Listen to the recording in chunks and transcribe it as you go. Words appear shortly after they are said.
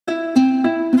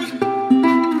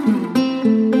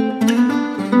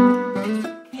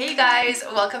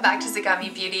guys, welcome back to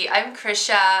Zagami Beauty. I'm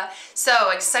Krisha.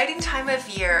 So exciting time of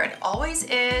year, it always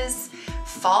is.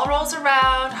 Fall rolls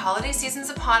around, holiday season's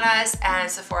upon us, and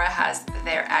Sephora has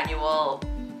their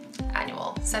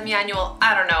semi-annual,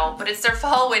 I don't know, but it's their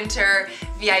fall winter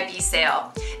VIB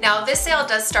sale. Now this sale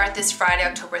does start this Friday,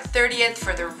 October 30th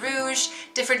for the Rouge.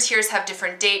 Different tiers have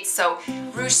different dates, so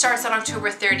Rouge starts on October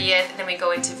 30th, and then we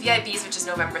go into VIBs, which is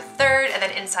November 3rd, and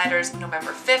then Insiders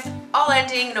November 5th, all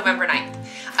ending November 9th.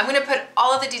 I'm gonna put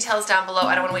all of the details down below.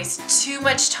 I don't wanna waste too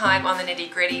much time on the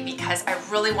nitty-gritty because I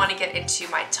really wanna get into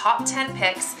my top 10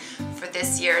 picks for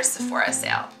this year's Sephora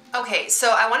sale. Okay,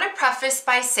 so I want to preface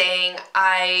by saying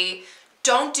I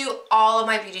don't do all of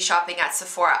my beauty shopping at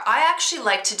Sephora. I actually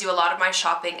like to do a lot of my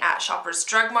shopping at Shoppers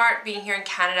Drug Mart. Being here in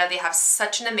Canada, they have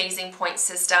such an amazing point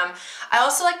system. I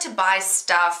also like to buy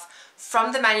stuff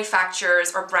from the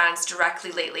manufacturers or brands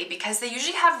directly lately because they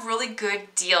usually have really good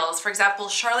deals. For example,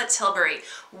 Charlotte Tilbury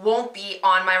won't be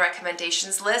on my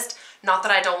recommendations list. Not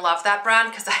that I don't love that brand,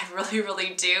 because I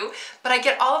really do, but I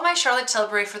get all of my Charlotte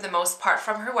Tilbury for the most part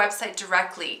from her website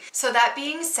directly. So that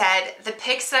being said, the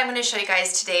picks that I'm going to show you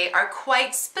guys today are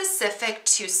quite specific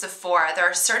to Sephora. There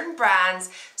are certain brands,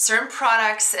 certain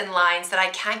products and lines that I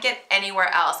can't get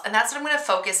anywhere else, and that's what I'm going to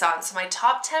focus on. So my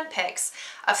top 10 picks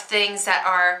of things that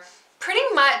are pretty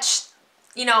much,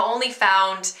 you know, only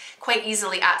found quite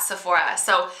easily at Sephora.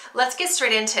 So let's get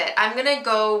straight into it. I'm gonna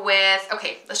go with,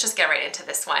 okay, let's just get right into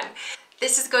this one.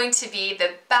 This is going to be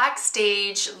the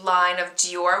Backstage line of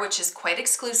Dior, which is quite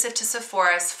exclusive to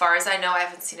Sephora. As far as I know, I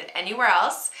haven't seen it anywhere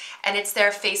else, and it's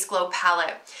their Face Glow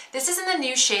palette. This is in the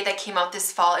new shade that came out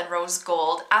this fall in Rose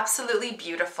Gold. Absolutely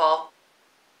beautiful.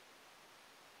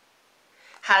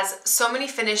 Has so many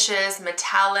finishes,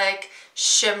 metallic,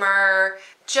 shimmer,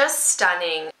 just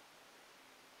stunning.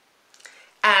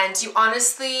 And you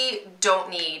honestly don't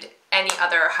need any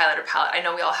other highlighter palette. I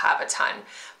know we all have a ton,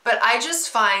 but I just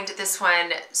find this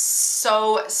one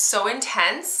so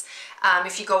intense.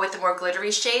 If you go with the more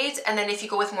glittery shades, and then if you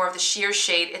go with more of the sheer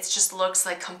shade, it just looks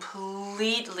like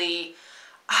completely,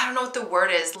 I don't know what the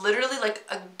word is, literally like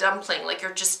a dumpling. Like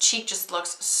your cheek just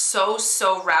looks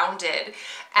so rounded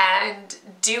and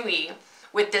dewy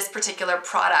with this particular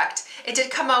product. It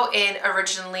did come out in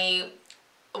originally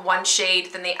one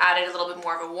shade, then they added a little bit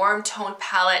more of a warm tone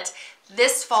palette.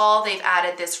 This fall they've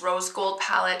added this rose gold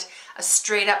palette, a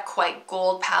straight up quite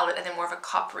gold palette, and then more of a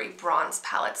coppery bronze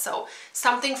palette. So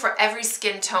something for every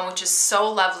skin tone, which is so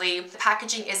lovely. The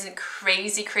packaging isn't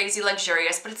crazy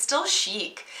luxurious, but it's still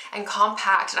chic and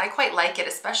compact, and I quite like it,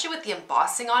 especially with the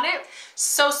embossing on it.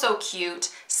 So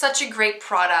cute, such a great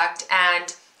product,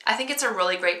 and I think it's a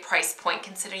really great price point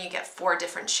considering you get 4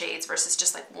 different shades versus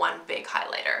just like one big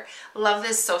highlighter. Love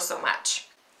this so much.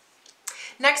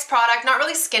 Next product, not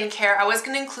really skincare. I was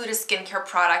going to include a skincare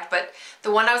product, but the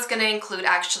one I was going to include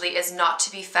actually is not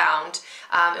to be found.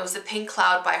 It was the Pink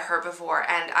Cloud by Herbivore,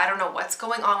 and I don't know what's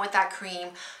going on with that cream.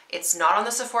 It's not on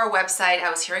the Sephora website.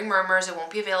 I was hearing murmurs it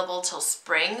won't be available till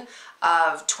spring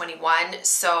of 21,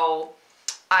 so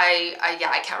I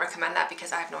can't recommend that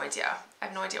because I have no idea. I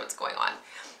have no idea what's going on.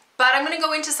 But I'm going to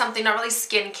go into something, not really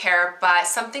skincare, but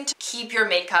something to keep your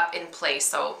makeup in place.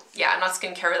 So yeah, I'm not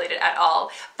skincare related at all.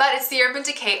 But it's the Urban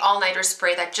Decay All Nighter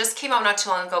Spray that just came out not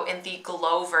too long ago in the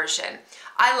Glow version.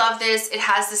 I love this. It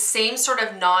has the same sort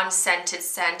of non-scented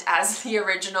scent as the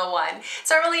original one. It's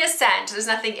not really a scent, there's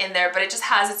nothing in there, but it just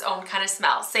has its own kind of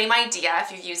smell. Same idea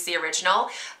if you use the original,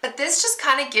 but this just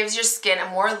kind of gives your skin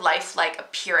a more lifelike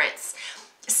appearance.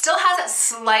 Still has that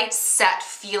slight set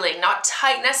feeling, not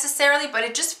tight necessarily, but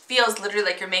it just feels literally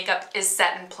like your makeup is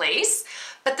set in place.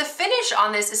 But the finish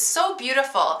on this is so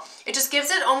beautiful. It just gives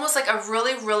it almost like a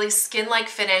really skin-like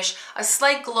finish, a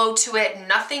slight glow to it,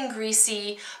 nothing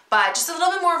greasy, but just a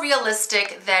little bit more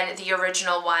realistic than the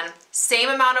original one. Same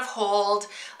amount of hold,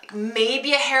 like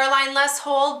maybe a hairline less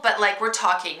hold, but like we're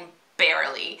talking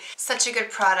barely. Such a good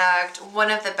product,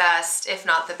 one of the best, if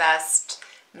not the best,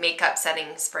 makeup setting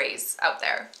sprays out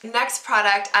there. Next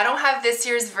product, I don't have this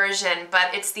year's version,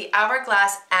 but it's the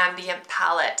Hourglass Ambient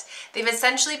Palette. They've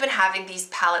essentially been having these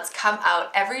palettes come out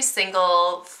every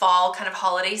single fall kind of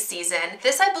holiday season.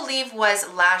 This, I believe, was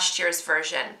last year's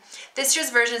version. This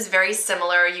year's version is very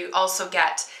similar. You also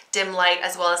get dim light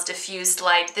as well as diffused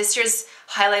light. This year's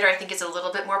highlighter I think is a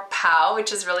little bit more pow,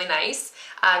 which is really nice.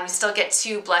 You still get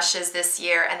 2 blushes this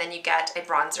year, and then you get a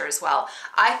bronzer as well.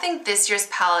 I think this year's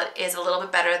palette is a little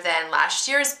bit better than last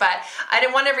year's, but I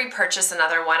didn't want to repurchase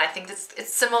another one. I think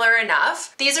it's similar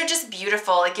enough. These are just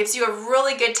beautiful. It gives you a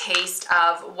really good taste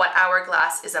of what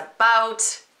Hourglass is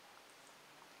about.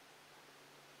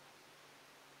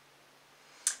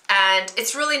 and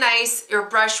it's really nice. Your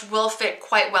brush will fit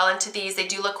quite well into these. They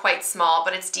do look quite small,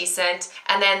 but it's decent.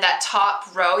 And then that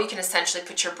top row, you can essentially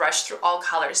put your brush through all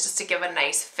colors just to give a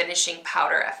nice finishing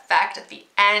powder effect at the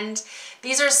end.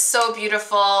 These are so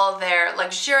beautiful. They're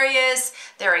luxurious.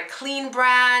 They're a clean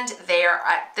brand. They are,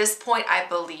 at this point, I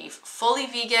believe, fully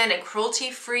vegan and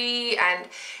cruelty-free, and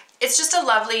it's just a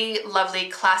lovely, lovely,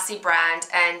 classy brand,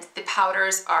 and the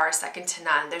powders are second to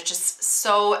none. They're just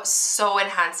so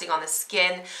enhancing on the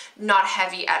skin, not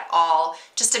heavy at all.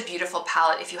 Just a beautiful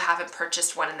palette if you haven't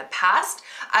purchased one in the past.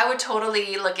 I would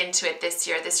totally look into it this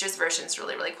year. This year's version is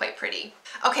really, really quite pretty.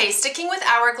 Okay, sticking with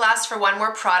Hourglass for one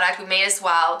more product, we may as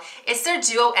well. It's their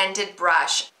duo-ended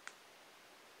brush.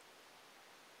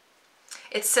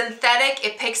 It's synthetic,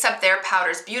 it picks up their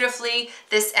powders beautifully.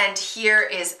 This end here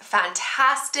is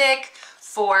fantastic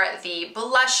for the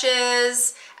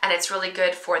blushes, and it's really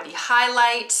good for the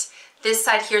highlight. This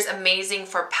side here is amazing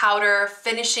for powder,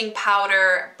 finishing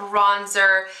powder,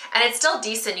 bronzer, and it's still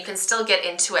decent. You can still get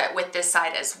into it with this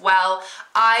side as well.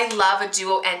 I love a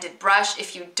duo-ended brush.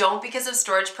 If you don't because of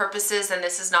storage purposes, then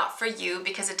this is not for you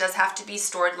because it does have to be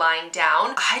stored lying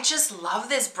down. I just love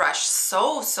this brush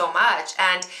so much,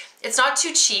 and it's not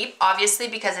too cheap, obviously,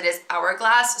 because it is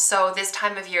Hourglass, so this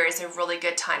time of year is a really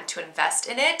good time to invest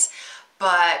in it.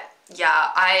 But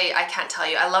yeah, I can't tell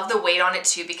you. I love the weight on it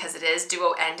too because it is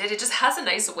duo-ended. It just has a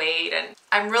nice weight, and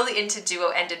I'm really into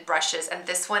duo-ended brushes, and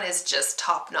this one is just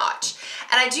top-notch.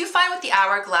 And I do find with the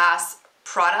Hourglass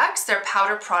products, their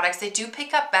powder products, they do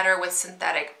pick up better with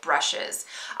synthetic brushes.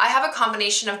 I have a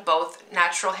combination of both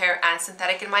natural hair and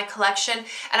synthetic in my collection,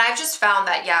 and I've just found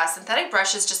that, yeah, synthetic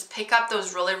brushes just pick up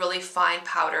those really, really fine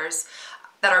powders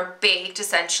that are baked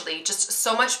essentially just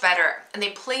so much better, and they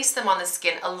place them on the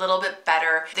skin a little bit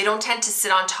better. They don't tend to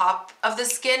sit on top of the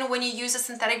skin when you use a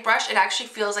synthetic brush. It actually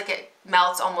feels like it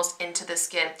melts almost into the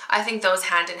skin. I think those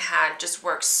hand in hand just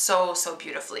work so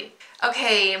beautifully.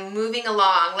 Okay, moving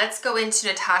along, let's go into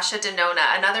Natasha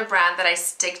Denona, another brand that I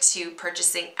stick to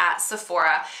purchasing at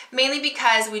Sephora, mainly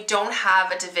because we don't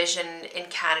have a division in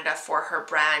Canada for her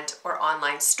brand or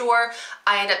online store.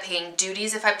 I end up paying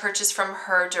duties if I purchase from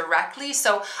her directly,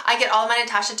 so I get all my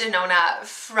Natasha Denona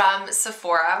from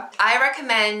Sephora. I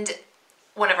recommend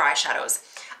one of her eyeshadows.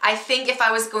 I think if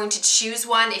I was going to choose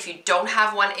one, if you don't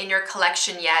have one in your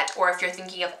collection yet, or if you're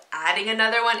thinking of adding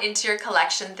another one into your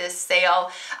collection this sale,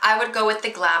 I would go with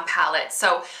the Glam palette.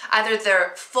 So either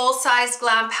their full-size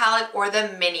Glam palette or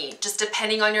the mini, just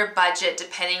depending on your budget,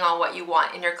 depending on what you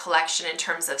want in your collection in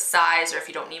terms of size, or if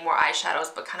you don't need more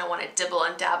eyeshadows but kind of want to dibble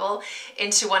and dabble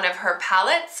into one of her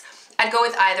palettes. I'd go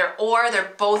with either or.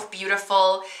 They're both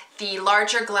beautiful. The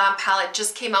larger Glam palette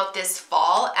just came out this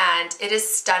fall and it is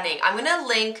stunning. I'm gonna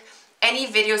link any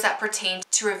videos that pertain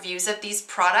to reviews of these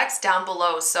products down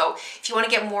below. So if you want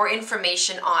to get more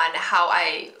information on how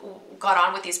I got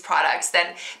on with these products,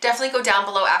 then definitely go down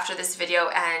below after this video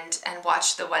and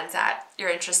watch the ones that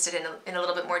you're interested in a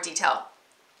little bit more detail.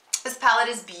 This palette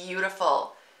is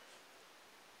beautiful.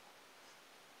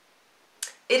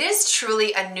 It is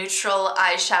truly a neutral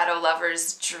eyeshadow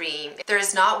lover's dream. There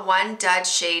is not one dud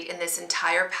shade in this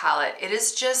entire palette. It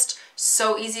is just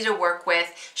so easy to work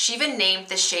with. She even named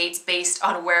the shades based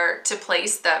on where to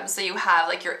place them. So you have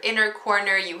like your inner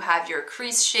corner, you have your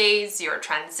crease shades, your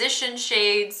transition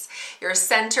shades, your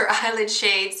center eyelid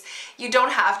shades. You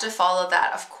don't have to follow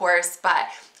that, of course, but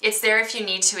it's there if you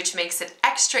need to, which makes it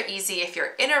extra easy if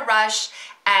you're in a rush.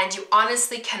 And you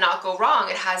honestly cannot go wrong.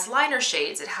 It has liner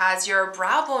shades, it has your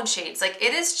brow bone shades. Like,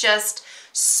 it is just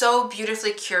so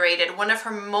beautifully curated, one of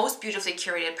her most beautifully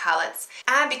curated palettes.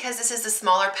 And because this is the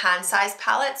smaller pan size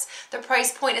palettes, the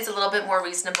price point is a little bit more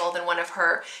reasonable than one of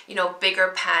her, you know,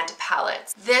 bigger panned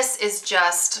palettes. This is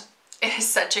just, it is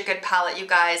such a good palette, you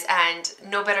guys, and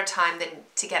no better time than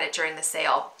to get it during the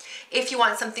sale. If you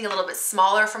want something a little bit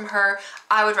smaller from her,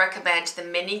 I would recommend the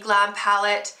Mini Glam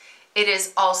palette. It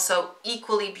is also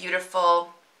equally beautiful,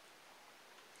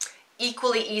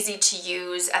 equally easy to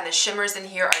use, and the shimmers in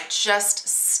here are just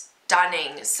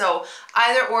stunning. So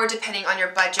either or, depending on your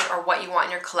budget or what you want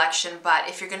in your collection, but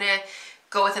if you're gonna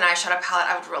go with an eyeshadow palette,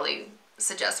 I would really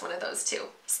suggest one of those two.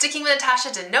 Sticking with Natasha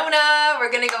Denona,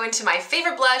 we're gonna go into my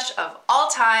favorite blush of all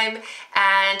time,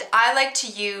 and I like to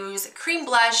use cream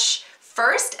blush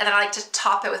first, and then I like to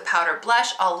top it with powder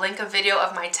blush. I'll link a video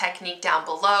of my technique down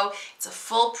below. It's a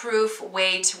foolproof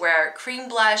way to wear cream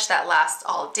blush that lasts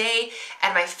all day.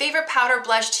 And my favorite powder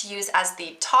blush to use as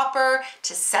the topper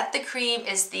to set the cream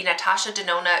is the Natasha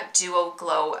Denona Duo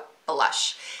Glow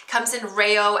blush. Comes in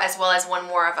Rayo as well as one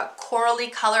more of a corally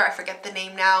color. I forget the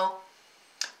name now.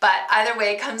 But either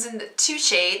way, it comes in two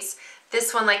shades.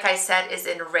 This one, like I said, is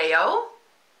in Rayo.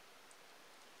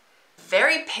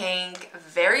 very pink,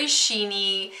 very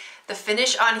sheeny. The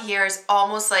finish on here is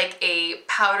almost like a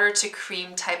powder to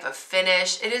cream type of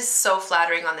finish. It is so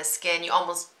flattering on the skin. You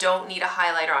almost don't need a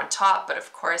highlighter on top, but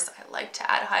of course I like to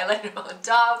add highlighter on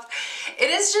top. It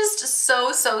is just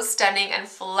so stunning and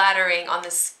flattering on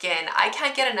the skin. I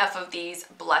can't get enough of these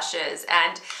blushes,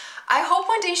 and I hope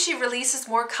one day she releases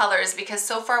more colors, because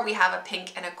so far we have a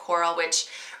pink and a coral, which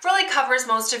really covers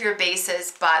most of your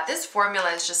bases, but this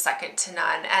formula is just second to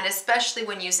none, and especially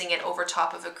when using it over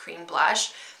top of a cream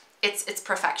blush, it's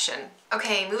perfection.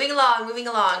 Okay, moving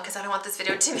along, because I don't want this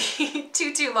video to be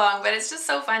too long, but it's just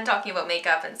so fun talking about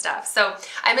makeup and stuff. So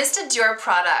I missed a Dior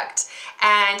product,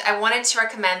 and I wanted to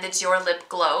recommend the Dior Lip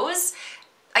Glows.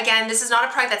 Again, this is not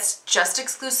a product that's just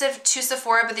exclusive to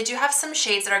Sephora, but they do have some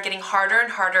shades that are getting harder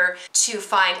and harder to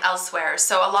find elsewhere.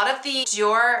 So a lot of the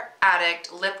Dior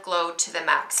Addict Lip Glow to the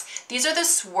Max, these are the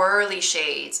swirly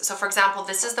shades. So for example,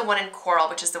 this is the one in Coral,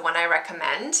 which is the one I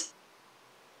recommend.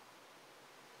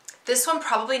 This one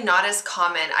probably not as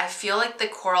common. I feel like the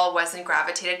Coral wasn't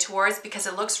gravitated towards because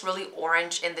it looks really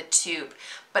orange in the tube.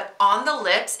 But on the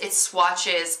lips, it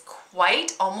swatches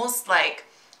quite almost like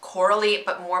corally,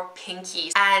 but more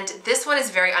pinky. And this one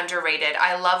is very underrated.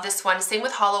 I love this one. Same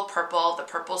with Hollow Purple, the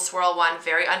purple swirl one,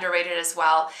 very underrated as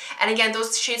well. And again,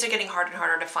 those shades are getting harder and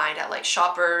harder to find at like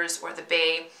Shoppers or the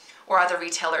Bay or other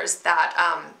retailers that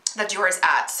that Dior is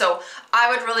at. So I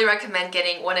would really recommend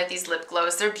getting one of these lip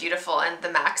glows. They're beautiful, and the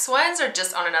Max ones are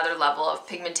just on another level of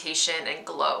pigmentation and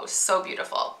glow. So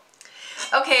beautiful.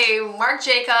 Okay, Marc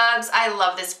Jacobs. I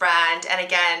love this brand, and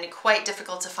again, quite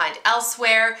difficult to find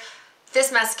elsewhere.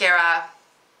 This mascara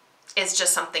is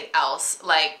just something else.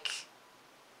 Like,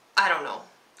 I don't know.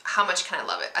 How much can I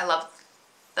love it? I love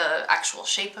the actual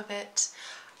shape of it.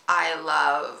 I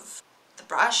love the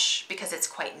brush because it's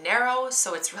quite narrow,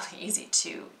 so it's really easy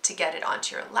to get it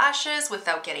onto your lashes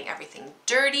without getting everything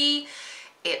dirty.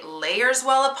 It layers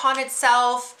well upon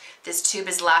itself. This tube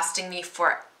is lasting me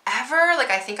forever.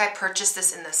 Like, I think I purchased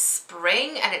this in the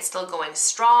spring and it's still going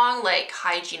strong. Like,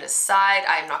 hygiene aside,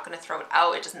 I'm not going to throw it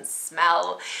out. It doesn't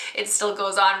smell. It still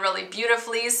goes on really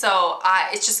beautifully. So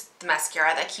it's just the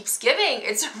mascara that keeps giving.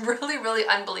 It's really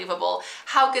unbelievable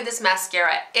how good this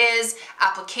mascara is.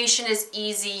 Application is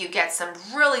easy. You get some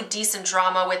really decent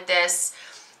drama with this.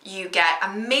 You get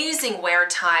amazing wear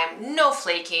time, no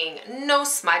flaking, no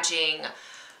smudging.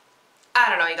 I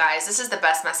don't know, you guys, this is the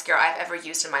best mascara I've ever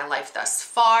used in my life thus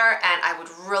far, and I would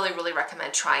really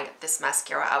recommend trying this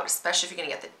mascara out, especially if you're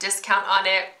gonna get the discount on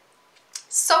it.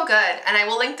 So good, and I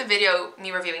will link the video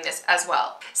me reviewing this as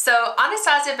well. So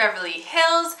Anastasia Beverly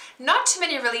Hills, not too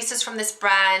many releases from this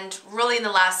brand really in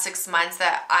the last 6 months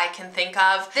that I can think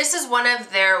of. This is one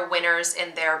of their winners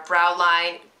in their brow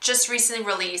line, just recently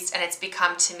released, and it's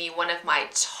become to me one of my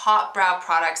top brow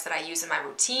products that I use in my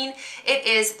routine. It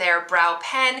is their brow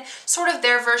pen, sort of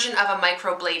their version of a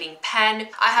microblading pen.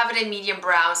 I have it in medium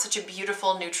brown, such a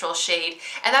beautiful neutral shade,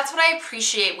 and that's what I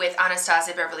appreciate with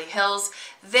Anastasia Beverly Hills.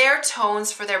 Their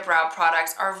tones for their brow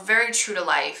products are very true to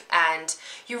life, and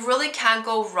you really can't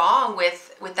go wrong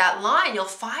with that line. You'll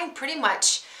find pretty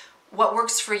much what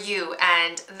works for you,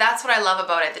 and that's what I love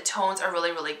about it. The tones are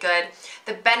really good.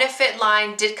 The Benefit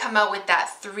line did come out with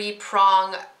that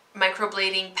 3-prong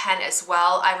microblading pen as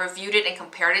well. I reviewed it and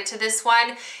compared it to this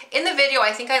one. In the video,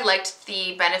 I think I liked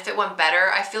the Benefit one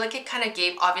better. I feel like it kind of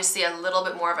gave obviously a little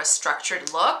bit more of a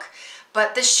structured look,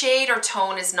 but the shade or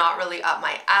tone is not really up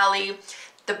my alley.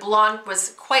 The blonde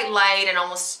was quite light and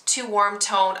almost too warm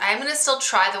toned. I'm going to still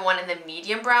try the one in the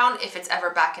medium brown if it's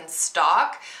ever back in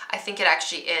stock. I think it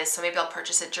actually is, so maybe I'll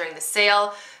purchase it during the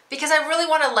sale because I really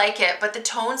want to like it, but the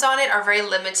tones on it are very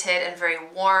limited and very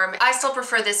warm. I still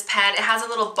prefer this pen. It has a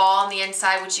little ball on the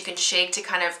inside which you can shake to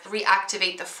kind of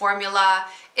reactivate the formula.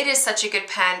 It is such a good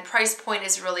pen. Price point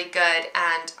is really good,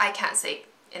 and I can't say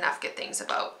enough good things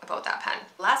about that pen.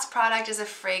 Last product is a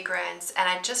fragrance, and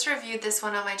I just reviewed this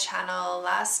one on my channel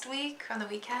last week on the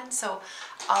weekend, so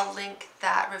I'll link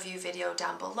that review video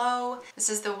down below. This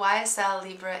is the YSL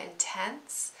Libre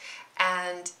Intense,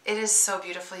 and it is so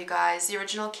beautiful, you guys. The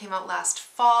original came out last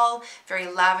fall, very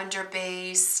lavender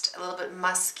based, a little bit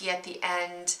musky at the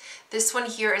end. This one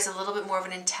here is a little bit more of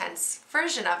an intense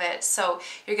version of it, so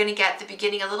you're gonna get the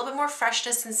beginning a little bit more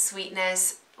freshness and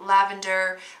sweetness,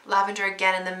 lavender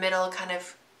again in the middle, kind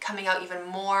of coming out even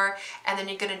more, and then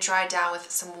you're going to dry down with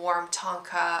some warm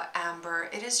tonka amber.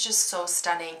 It is just so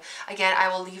stunning. Again, I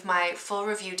will leave my full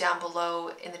review down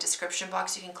below in the description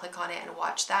box. You can click on it and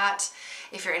watch that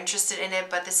if you're interested in it,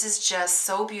 but this is just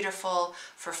so beautiful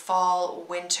for fall,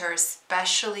 winter,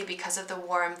 especially because of the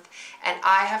warmth, and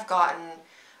I have gotten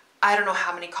I don't know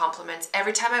how many compliments.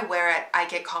 Every time I wear it, I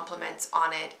get compliments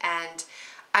on it, and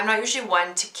I'm not usually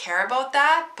one to care about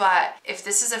that, but if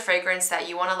this is a fragrance that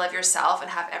you want to love yourself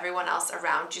and have everyone else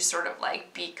around you sort of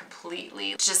like be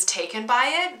completely just taken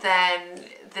by it, then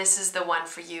this is the one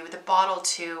for you. The bottle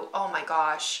too, oh my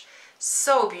gosh,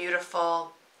 so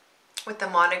beautiful with the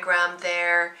monogram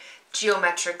there,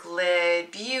 geometric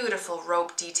lid, beautiful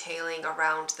rope detailing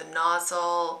around the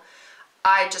nozzle.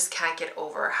 I just can't get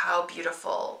over how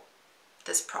beautiful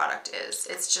this product is.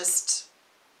 It's just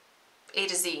A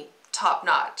to Z.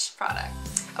 Top-notch product.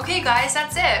 Okay guys,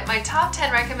 that's it. My top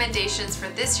 10 recommendations for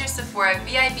this year's Sephora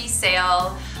VIB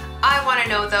sale. I want to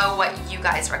know though what you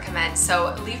guys recommend.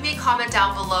 So leave me a comment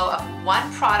down below of one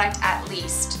product at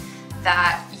least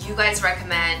that you guys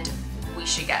recommend we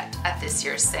should get at this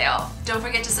year's sale. Don't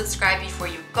forget to subscribe before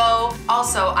you go.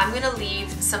 Also, I'm going to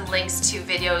leave some links to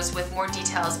videos with more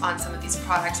details on some of these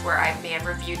products where I may have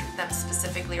reviewed them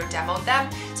specifically or demoed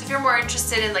them. So if you're more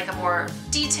interested in like a more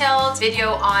detailed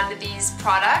video on these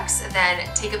products, then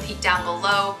take a peek down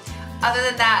below. Other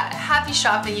than that, happy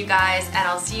shopping you guys, and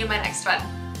I'll see you in my next one.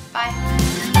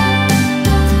 Bye.